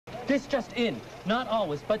This just in. Not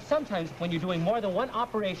always, but sometimes when you're doing more than one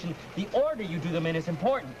operation, the order you do them in is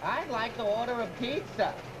important. I'd like to order a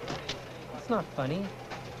pizza. It's not funny.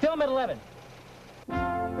 Film at 11.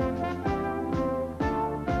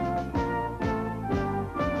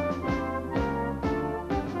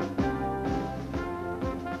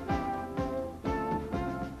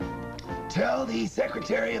 Tell the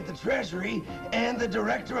Secretary of the Treasury and the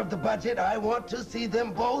Director of the Budget I want to see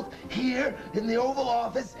them both here in the Oval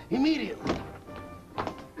Office immediately.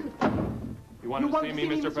 You want to see me,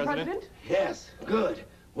 Mr. President? Yes, good.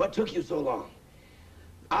 What took you so long?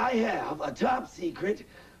 I have a top secret,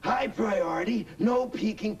 high priority, no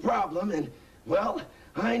peeking problem, and, well,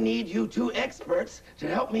 I need you two experts to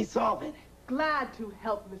help me solve it. Glad to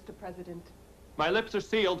help, Mr. President. My lips are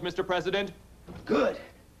sealed, Mr. President. Good.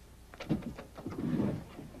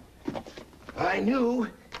 I knew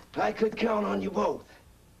I could count on you both.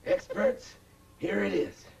 Experts, here it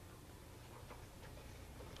is.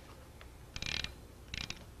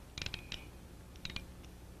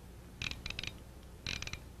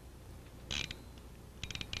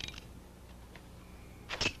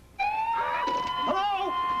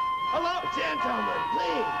 Hello? Gentlemen,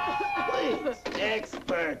 please, please,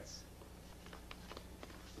 experts.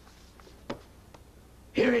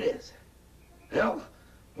 Here it is. Well,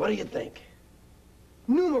 what do you think?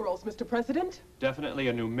 Numerals, Mr. President. Definitely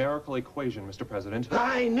a numerical equation, Mr. President.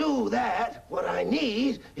 I knew that. What I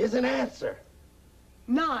need is an answer.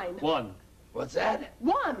 9. 1. What's that?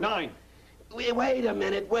 1. 9. Wait a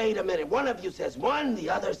minute, wait a minute. One of you says 1, the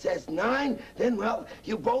other says 9. Then, well,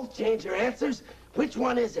 you both change your answers. Which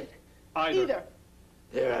one is it? Either.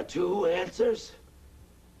 There are 2 answers?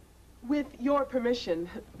 With your permission,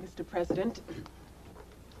 Mr. President.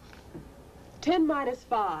 10 minus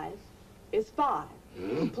 5 is 5.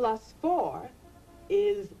 Plus 4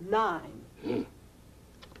 is 9.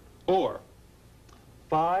 Or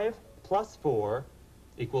 5 plus 4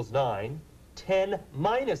 equals 9. 10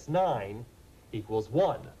 minus 9 equals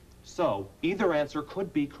 1. So either answer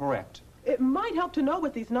could be correct. It might help to know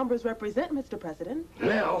what these numbers represent, Mr. President.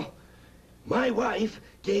 Well, my wife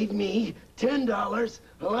gave me $10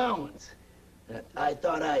 allowance. I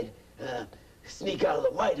thought I'd sneak out of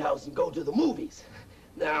the White House and go to the movies.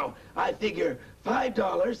 Now, I figure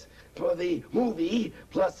 $5 for the movie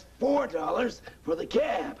plus $4 for the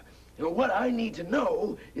cab. And what I need to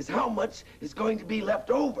know is how much is going to be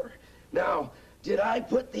left over. Now, did I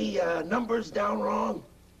put the numbers down wrong?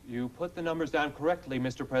 You put the numbers down correctly,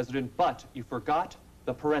 Mr. President, but you forgot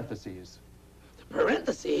the parentheses. The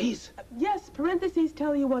parentheses? Yes, parentheses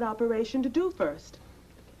tell you what operation to do first.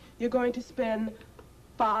 You're going to spend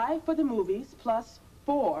 5 for the movies plus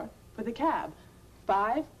 4 for the cab.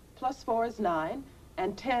 5 plus 4 is 9,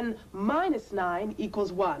 and 10 minus 9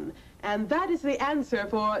 equals 1. And that is the answer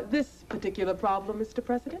for this particular problem, Mr.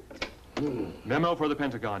 President. Memo for the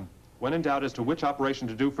Pentagon. When in doubt as to which operation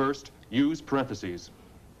to do first, use parentheses.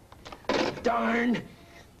 Darn!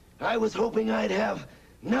 I was hoping I'd have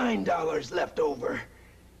 $9 left over.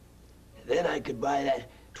 Then I could buy that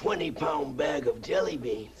 20-pound bag of jelly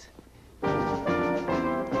beans.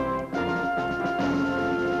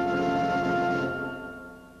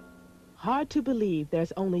 Hard to believe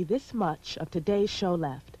there's only this much of today's show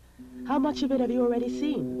left. How much of it have you already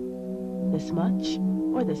seen? This much,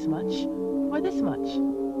 or this much, or this much?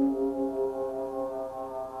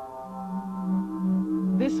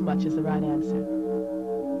 This much is the right answer.